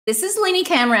This is Lainey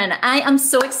Cameron. I am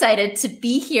so excited to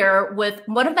be here with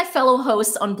one of my fellow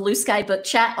hosts on Blue Sky Book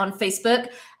Chat on Facebook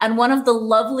and one of the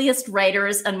loveliest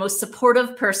writers and most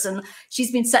supportive person.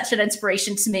 She's been such an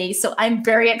inspiration to me. So I'm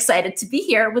very excited to be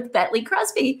here with Bette Lee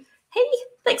Crosby. Hey,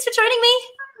 thanks for joining me.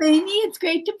 Lainey, it's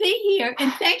great to be here.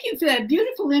 And thank you for that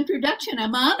beautiful introduction.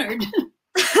 I'm honored.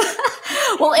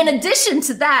 Well, in addition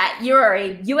to that, you're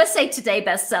a USA Today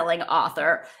bestselling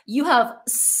author. You have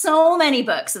so many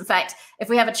books. In fact, if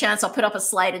we have a chance, I'll put up a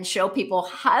slide and show people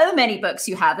how many books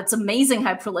you have. It's amazing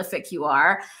how prolific you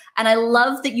are. And I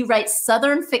love that you write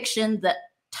Southern fiction that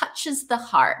touches the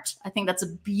heart. I think that's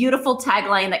a beautiful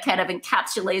tagline that kind of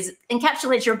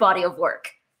encapsulates your body of work.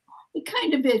 It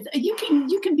kind of is. You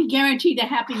can be guaranteed a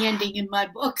happy ending in my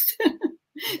books.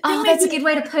 Oh, that's a good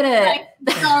way to put it.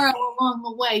 Sorrow along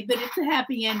the way, but it's a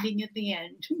happy ending at the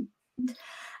end.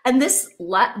 And this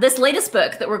latest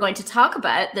book that we're going to talk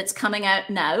about that's coming out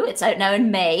now, it's out now in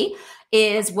May,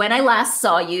 is When I Last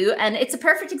Saw You. And it's a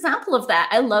perfect example of that.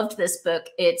 I loved this book.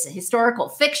 It's historical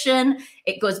fiction.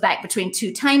 It goes back between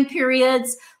two time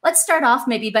periods. Let's start off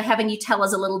maybe by having you tell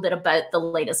us a little bit about the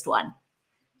latest one.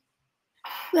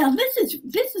 Well,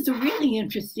 this is a really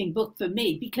interesting book for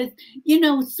me because, you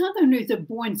know, Southerners are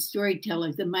born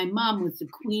storytellers, and my mom was the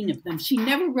queen of them. She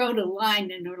never wrote a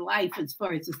line in her life as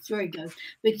far as the story goes,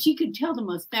 but she could tell the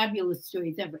most fabulous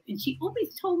stories ever. And she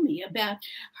always told me about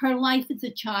her life as a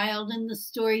child and the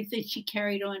stories that she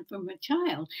carried on from her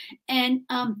child. And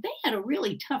they had a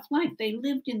really tough life. They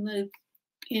lived in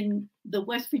the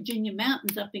West Virginia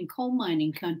mountains up in coal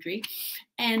mining country,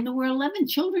 and there were 11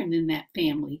 children in that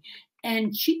family.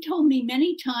 And she told me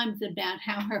many times about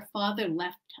how her father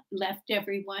left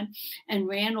everyone and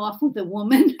ran off with a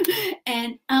woman.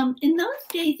 And in those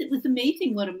days, it was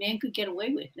amazing what a man could get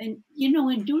away with. And, you know,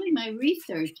 in doing my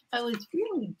research, I was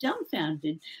really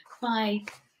dumbfounded by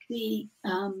the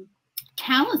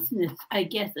callousness, I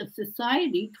guess, of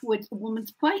society towards a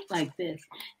woman's plight like this.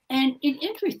 And it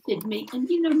interested me. And,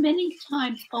 you know, many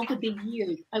times over the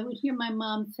years, I would hear my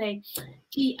mom say,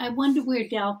 gee, I wonder where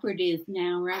Dalford is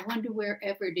now, or I wonder where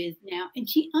Everett is now. And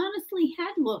she honestly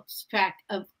had lost track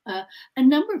of a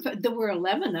number of, there were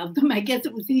 11 of them. I guess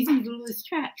it was easy to lose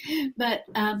track. But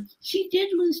she did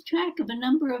lose track of a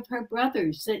number of her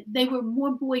brothers. They were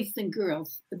more boys than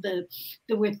girls. There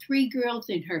were 3 girls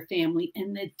in her family,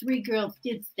 and the 3 girls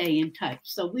did stay in touch.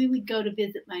 So we would go to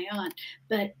visit my aunt.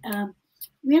 But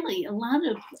really, a lot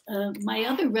of my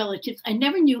other relatives, I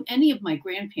never knew any of my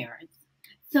grandparents.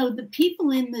 So the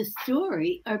people in this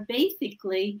story are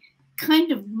basically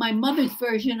kind of my mother's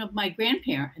version of my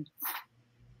grandparents.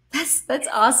 That's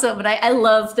awesome. And I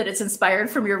love that it's inspired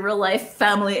from your real life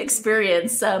family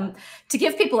experience. To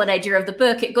give people an idea of the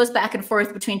book, it goes back and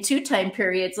forth between 2 time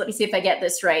periods. Let me see if I get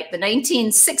this right. The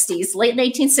 1960s, late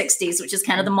 1960s, which is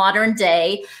kind of the modern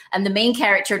day. And the main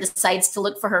character decides to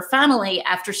look for her family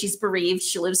after she's bereaved.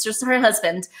 She lives with her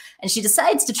husband, and she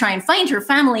decides to try and find her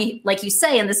family, like you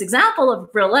say, in this example of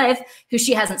real life, who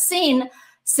she hasn't seen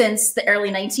since the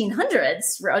early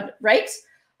 1900s, right?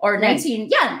 Or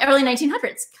early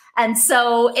 1900s. And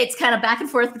so it's kind of back and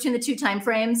forth between the 2 time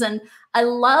frames. And I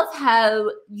love how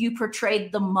you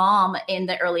portrayed the mom in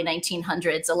the early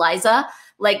 1900s, Eliza.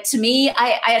 Like, to me,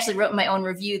 I actually wrote in my own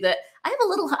review that I have a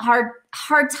little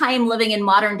hard time living in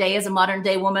modern day as a modern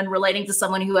day woman relating to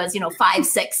someone who has, 5,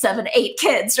 6, 7, 8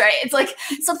 kids, right? It's like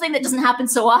something that doesn't happen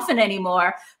so often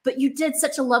anymore. But you did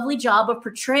such a lovely job of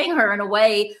portraying her in a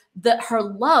way that her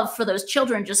love for those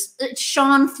children just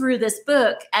shone through this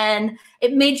book, and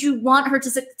it made you want her to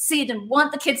succeed and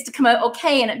want the kids to come out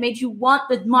okay, and it made you want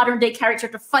the modern day character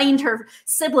to find her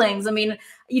siblings. I mean,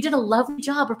 you did a lovely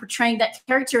job of portraying that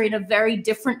character in a very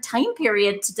different time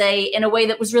period today in a way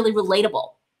that was really relatable.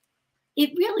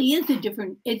 It really is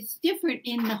it's different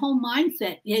in the whole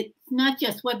mindset. It's not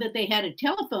just whether they had a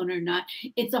telephone or not.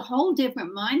 It's a whole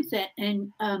different mindset,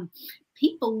 and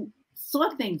people saw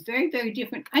things very, very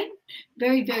different.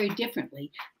 Very, very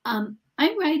differently.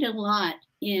 I write a lot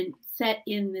set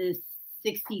in the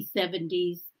 60s,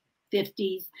 70s,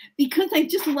 50s, because I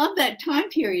just love that time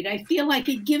period. I feel like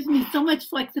it gives me so much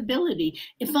flexibility.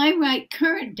 If I write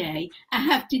current day, I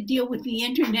have to deal with the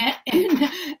internet,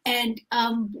 and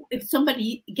if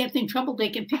somebody gets in trouble, they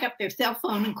can pick up their cell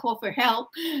phone and call for help.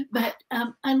 But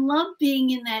I love being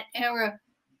in that era,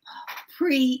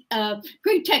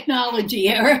 pre-technology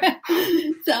era.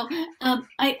 So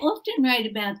I often write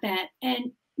about that,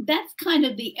 and that's kind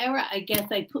of the era, I guess,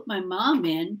 I put my mom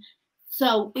in.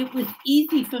 So it was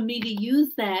easy for me to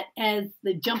use that as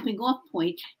the jumping off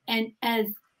point. And as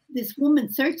this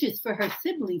woman searches for her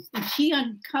siblings, and she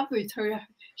and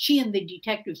the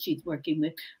detective she's working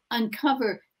with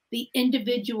uncover the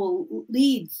individual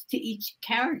leads to each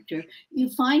character, you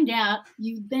find out,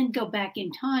 you then go back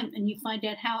in time and you find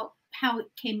out how it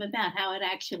came about, how it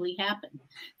actually happened.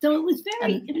 So it was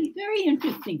very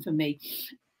interesting for me.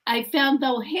 I found,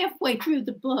 though, halfway through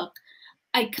the book,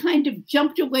 I kind of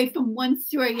jumped away from one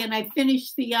story and I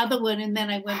finished the other one, and then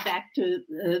I went back to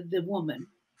the woman.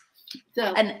 So,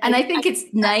 and I think it's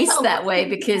nice that way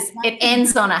because it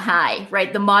ends on a high,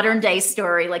 right? The modern day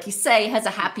story, like you say, has a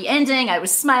happy ending. I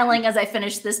was smiling as I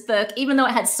finished this book, even though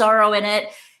it had sorrow in it.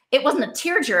 It wasn't a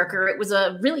tearjerker. It was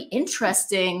a really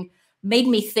interesting, made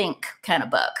me think kind of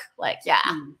book. Like, yeah.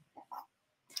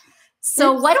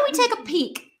 So why don't we take a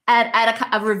peek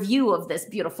at a review of this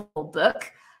beautiful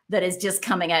book that is just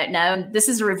coming out now. And this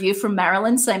is a review from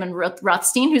Marilyn Simon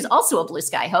Rothstein, who's also a Blue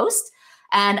Sky host.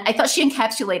 And I thought she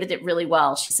encapsulated it really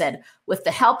well. She said, with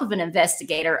the help of an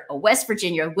investigator, a West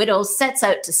Virginia widow sets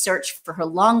out to search for her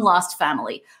long-lost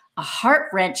family. A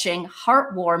heart-wrenching,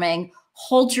 heartwarming,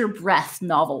 hold your breath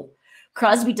novel.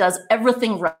 Crosby does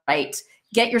everything right.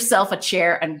 Get yourself a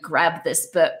chair and grab this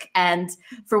book. And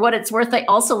for what it's worth, I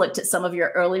also looked at some of your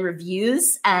early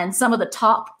reviews and some of the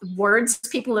top words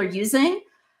people are using.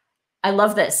 I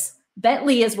love this. Bette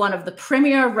Lee is one of the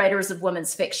premier writers of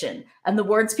women's fiction, and the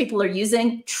words people are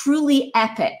using, truly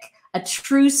epic, a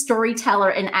true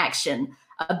storyteller in action,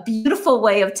 a beautiful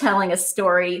way of telling a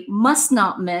story, must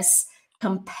not miss,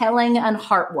 compelling and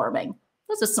heartwarming.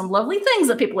 Those are some lovely things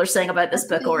that people are saying about this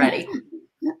book already.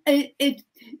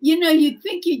 You'd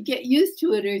think you'd get used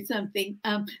to it or something,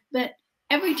 but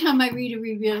every time I read a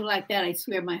review like that, I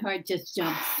swear my heart just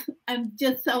jumps. I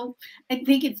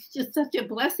think it's just such a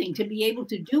blessing to be able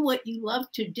to do what you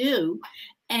love to do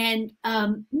and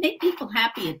make people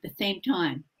happy at the same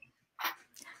time.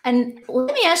 And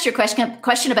let me ask you a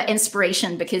question about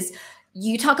inspiration, because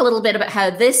you talk a little bit about how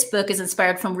this book is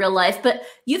inspired from real life, but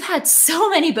you've had so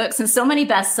many books and so many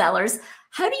bestsellers.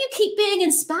 How do you keep being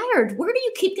inspired? Where do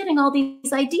you keep getting all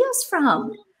these ideas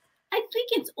from? I think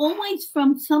it's always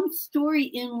from some story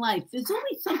in life. There's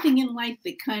always something in life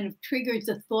that kind of triggers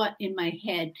a thought in my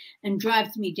head and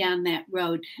drives me down that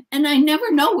road. And I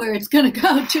never know where it's going to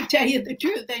go, to tell you the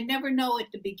truth. I never know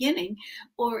at the beginning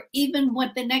or even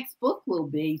what the next book will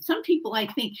be. Some people, I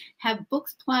think, have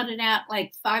books plotted out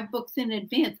like 5 books in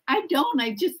advance. I don't.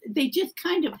 They just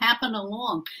kind of happen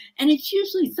along. And it's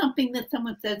usually something that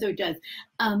someone says or does.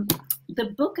 The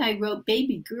book I wrote,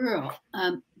 Baby Girl,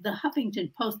 the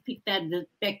Huffington Post picked that as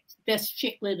the best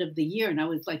chick lit of the year. And I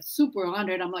was like super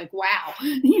honored. I'm like, wow,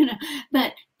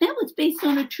 but that was based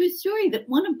on a true story that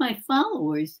one of my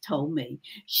followers told me.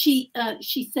 She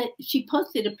said, she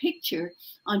posted a picture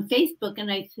on Facebook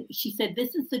and she said,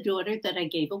 this is the daughter that I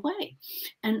gave away.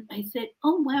 And I said,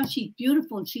 oh, wow, she's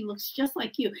beautiful. And she looks just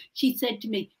like you. She said to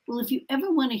me, well, if you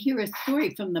ever want to hear a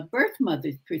story from the birth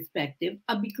mother's perspective,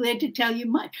 I'll be glad to tell you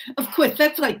mine. Of course,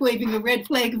 that's like waving a red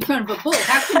flag in front of a bull.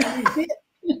 How can you resist?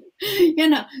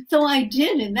 So I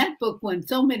did, and that book won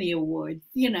so many awards,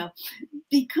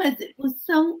 because it was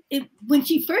when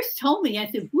she first told me, I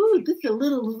said, woo, this is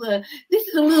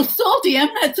a little salty.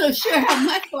 I'm not so sure how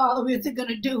my followers are going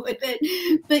to do with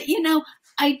it. But,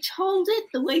 I told it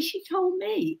the way she told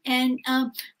me. And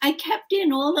I kept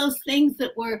in all those things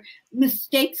that were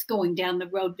mistakes going down the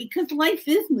road, because life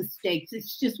is mistakes.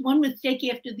 It's just one mistake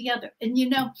after the other. And,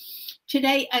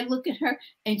 today I look at her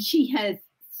and she has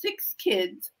 6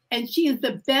 kids. And she is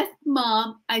the best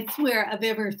mom, I swear, I've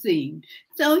ever seen.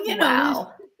 So,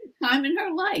 wow. Time in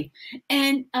her life.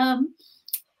 And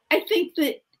I think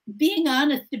that being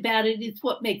honest about it is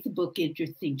what makes a book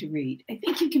interesting to read. I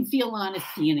think you can feel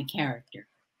honesty in a character.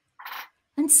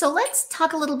 And so let's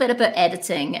talk a little bit about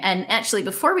editing. And actually,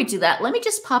 before we do that, let me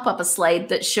just pop up a slide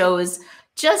that shows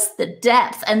just the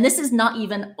depth. And this is not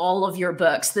even all of your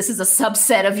books. This is a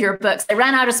subset of your books. I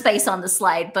ran out of space on the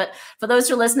slide, but for those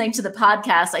who are listening to the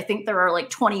podcast, I think there are like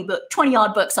 20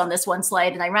 odd books on this one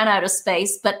slide, and I ran out of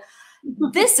space. But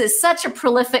this is such a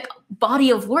prolific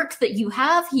body of work that you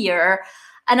have here.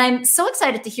 And I'm so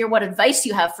excited to hear what advice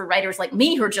you have for writers like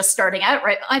me who are just starting out,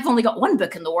 right? I've only got 1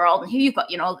 book in the world, and here you've got,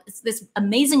 it's this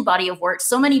amazing body of work,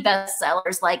 so many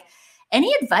bestsellers. Like,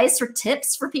 any advice or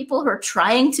tips for people who are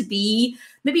trying to be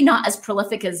maybe not as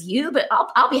prolific as you, but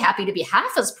I'll be happy to be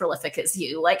half as prolific as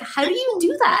you? Like, how do you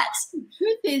do that? The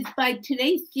truth is, by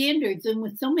today's standards, and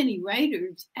with so many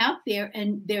writers out there,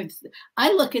 and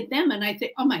I look at them and I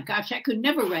say, oh my gosh, I could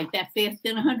never write that fast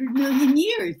in 100 million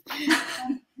years.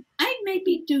 I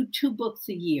maybe do 2 books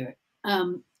a year.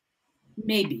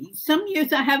 Maybe. Some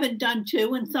years I haven't done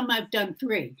 2, and some I've done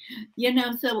 3.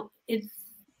 So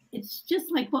it's just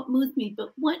like what moves me.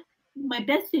 But what my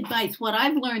best advice, what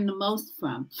I've learned the most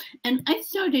from, and I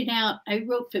started out, I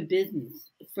wrote for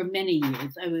business for many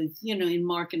years. I was, in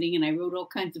marketing, and I wrote all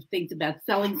kinds of things about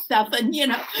selling stuff and,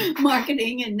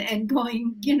 marketing and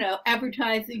going,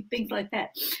 advertising, things like that.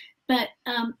 But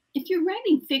if you're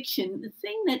writing fiction, the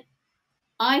thing that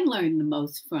I learned the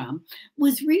most from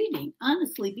was reading,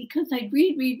 honestly, because I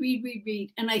read,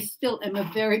 and I still am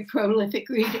a very prolific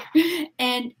reader.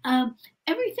 And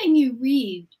everything you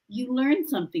read, you learn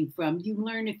something from. You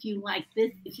learn if you like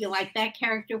this, if you like that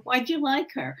character, why'd you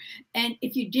like her? And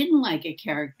if you didn't like a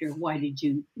character, why did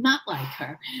you not like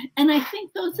her? And I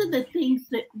think those are the things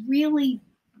that really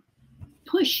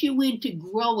push you into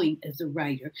growing as a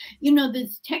writer.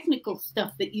 There's technical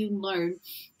stuff that you learn,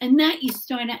 and that you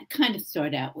start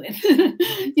out with.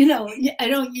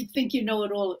 You think you know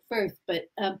it all at first, but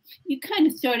you kind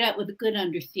of start out with a good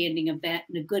understanding of that,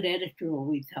 and a good editor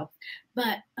always helps.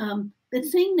 But the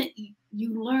thing that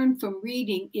you learn from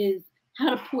reading is how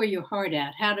to pour your heart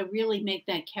out, how to really make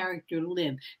that character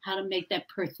live, how to make that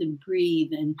person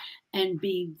breathe and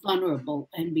be vulnerable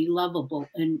and be lovable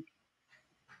and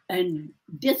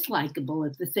dislikable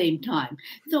at the same time.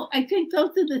 So I think those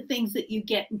are the things that you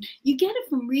get. You get it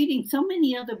from reading so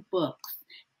many other books.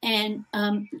 And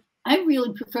I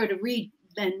really prefer to read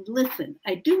than listen.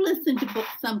 I do listen to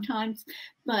books sometimes,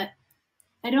 but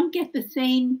I don't get the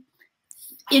same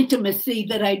intimacy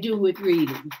that I do with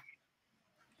reading.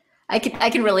 I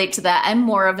can relate to that. I'm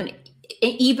more of an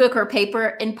ebook or paper,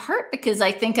 in part because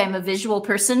I think I'm a visual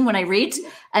person when I read.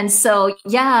 And so,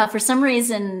 yeah, for some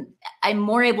reason, I'm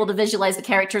more able to visualize the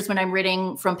characters when I'm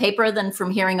reading from paper than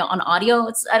from hearing it on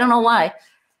audio. I don't know why.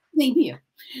 Same here.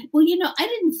 Well, I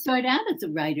didn't start out as a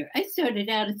writer. I started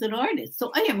out as an artist.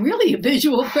 So I am really a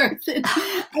visual person.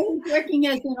 I was working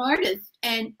as an artist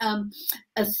and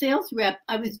a sales rep.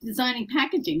 I was designing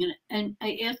packaging, and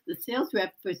I asked the sales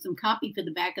rep for some copy for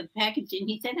the back of the packaging.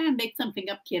 He said, make something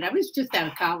up, kid. I was just out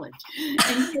of college. And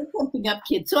he said, something up,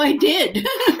 kid. So I did.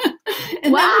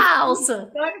 And wow. So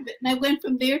part of it. And I went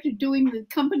from there to doing the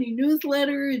company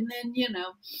newsletter. And then,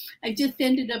 I just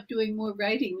ended up doing more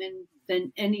writing than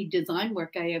any design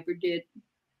work I ever did.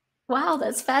 Wow,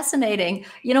 that's fascinating.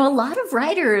 A lot of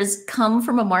writers come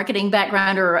from a marketing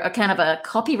background or a kind of a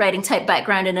copywriting type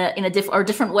background in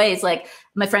different ways. Like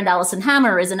my friend Alison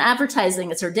Hammer is in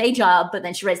advertising; it's her day job, but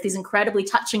then she writes these incredibly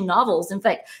touching novels. In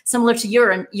fact, similar to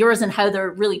yours and how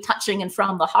they're really touching and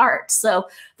from the heart. So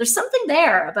there's something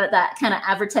there about that kind of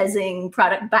advertising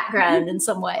product background in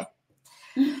some way.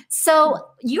 So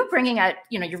you're bringing out,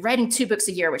 you're writing 2 books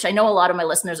a year, which I know a lot of my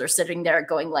listeners are sitting there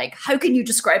going like, how can you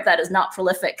describe that as not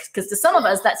prolific? Because to some of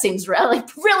us, that seems really,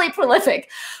 really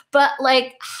prolific. But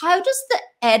like, how does the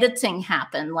editing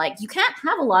happen? Like, you can't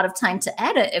have a lot of time to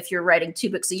edit if you're writing 2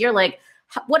 books a year. Like,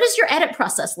 what does your edit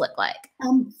process look like?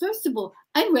 First of all,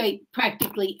 I write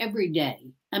practically every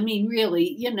day. I mean,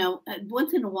 really,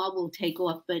 once in a while we'll take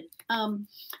off, but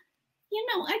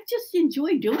I just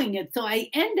enjoy doing it. So I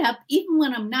end up, even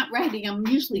when I'm not writing, I'm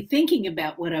usually thinking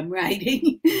about what I'm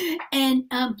writing. And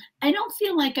I don't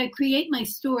feel like I create my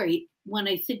story when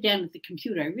I sit down at the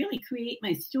computer. I really create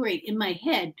my story in my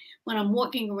head when I'm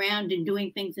walking around and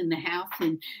doing things in the house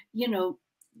and,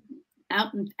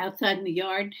 outside in the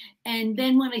yard. And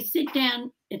then when I sit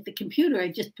down at the computer, I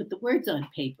just put the words on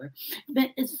paper.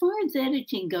 But as far as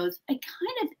editing goes, I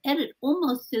kind of edit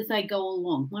almost as I go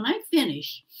along. When I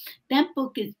finish, that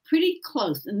book is pretty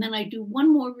close, and then I do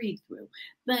one more read through.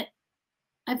 But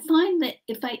I find that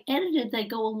if I edit as I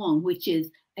go along, which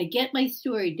is I get my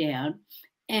story down,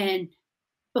 and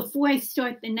before I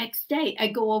start the next day, I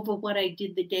go over what I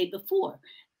did the day before.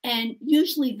 And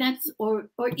usually that's, or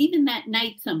even that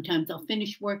night, sometimes I'll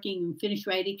finish working and finish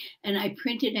writing and I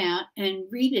print it out and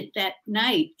read it that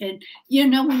night. And,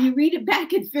 when you read it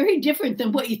back, it's very different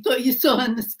than what you thought you saw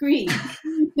on the screen.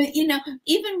 But,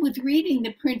 even with reading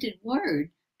the printed word,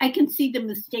 I can see the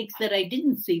mistakes that I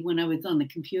didn't see when I was on the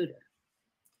computer.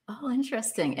 Oh,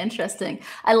 interesting.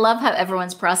 I love how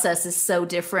everyone's process is so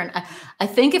different. I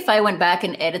think if I went back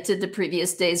and edited the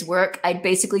previous day's work, I'd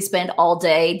basically spend all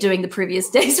day doing the previous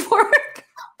day's work.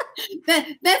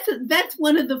 That's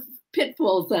one of the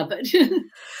pitfalls of it.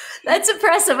 That's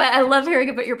impressive. I love hearing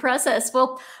about your process.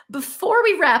 Well, before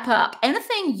we wrap up,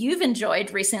 anything you've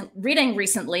enjoyed reading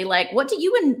recently, like what do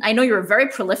you, I know you're a very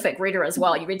prolific reader as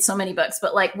well. You read so many books,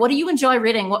 but like, what do you enjoy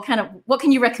reading? What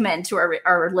can you recommend to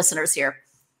our listeners here?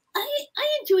 I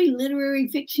enjoy literary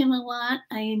fiction a lot.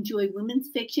 I enjoy women's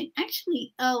fiction.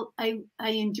 Actually, I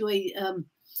enjoy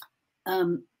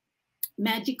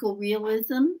magical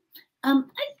realism. I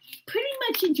pretty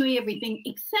much enjoy everything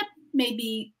except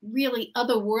maybe really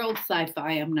other world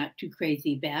sci-fi I'm not too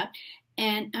crazy about.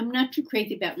 And I'm not too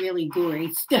crazy about really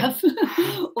gory stuff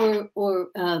or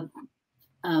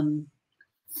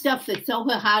stuff that's so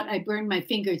hot I burn my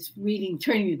fingers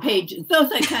turning the pages.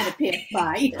 Those I kind of pass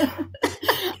by.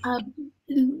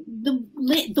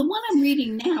 The one I'm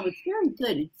reading now is very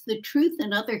good. It's The Truth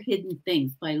and Other Hidden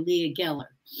Things by Leah Geller.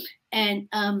 And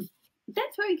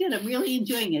that's very good. I'm really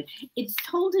enjoying it. It's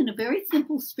told in a very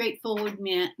simple, straightforward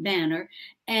manner.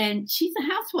 And she's a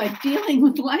housewife dealing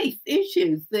with life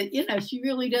issues that, she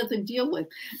really doesn't deal with,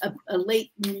 a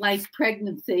late in life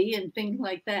pregnancy and things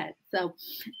like that. So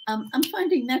I'm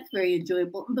finding that's very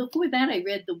enjoyable. And before that, I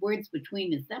read The Words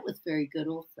Between Us. That was very good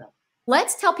also.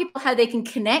 Let's tell people how they can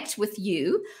connect with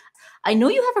you. I know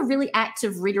you have a really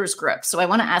active readers group, so I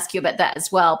want to ask you about that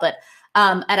as well. But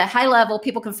at a high level,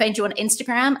 people can find you on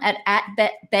Instagram at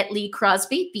Bette Lee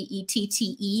Crosby,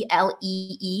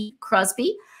 BetteLee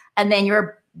Crosby. And then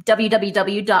you're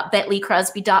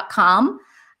www.betteleecrosby.com.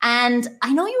 And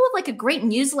I know you have like a great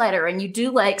newsletter and you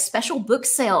do like special book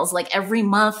sales like every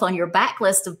month on your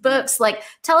backlist of books. Like,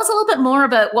 tell us a little bit more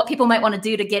about what people might want to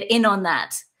do to get in on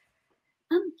that.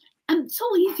 I'm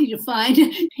so easy to find.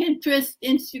 Pinterest,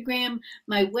 Instagram,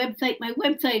 my website. My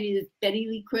website is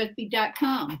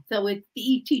BetteLeeCrosby.com. So it's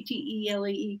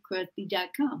BetteLee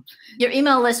Crosby.com. Your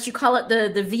email list, you call it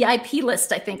the VIP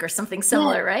list, I think, or something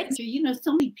similar, right? So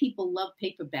many people love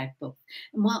paperback books.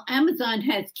 And while Amazon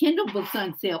has Kindle books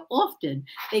on sale often,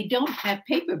 they don't have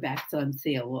paperbacks on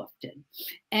sale often.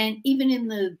 And even in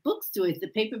the bookstores, the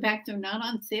paperbacks are not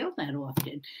on sale that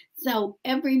often. So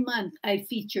every month I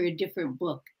feature a different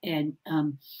book and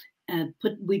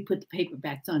we put the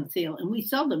paperbacks on sale, and we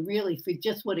sell them really for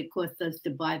just what it costs us to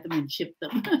buy them and ship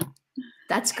them.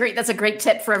 That's great. That's a great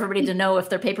tip for everybody to know if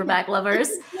they're paperback lovers.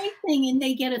 It's a great thing, and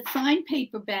they get a signed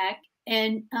paperback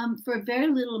and for a very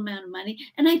little amount of money.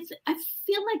 And I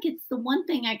feel like it's the one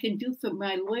thing I can do for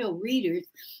my loyal readers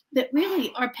that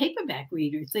really are paperback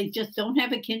readers. They just don't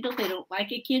have a Kindle, they don't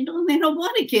like a Kindle, and they don't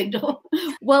want a Kindle.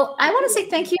 Well, I want to say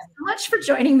thank you so much for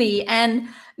joining me. And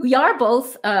we are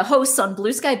both hosts on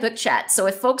Blue Sky Book Chat. So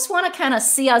if folks want to kind of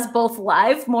see us both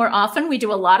live more often, we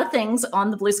do a lot of things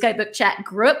on the Blue Sky Book Chat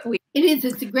group.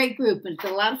 It's a great group. It's a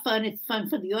lot of fun. It's fun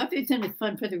for the authors and it's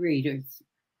fun for the readers.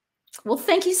 Well,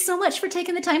 thank you so much for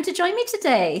taking the time to join me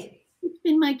today. It's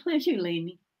been my pleasure,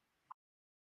 Lainey.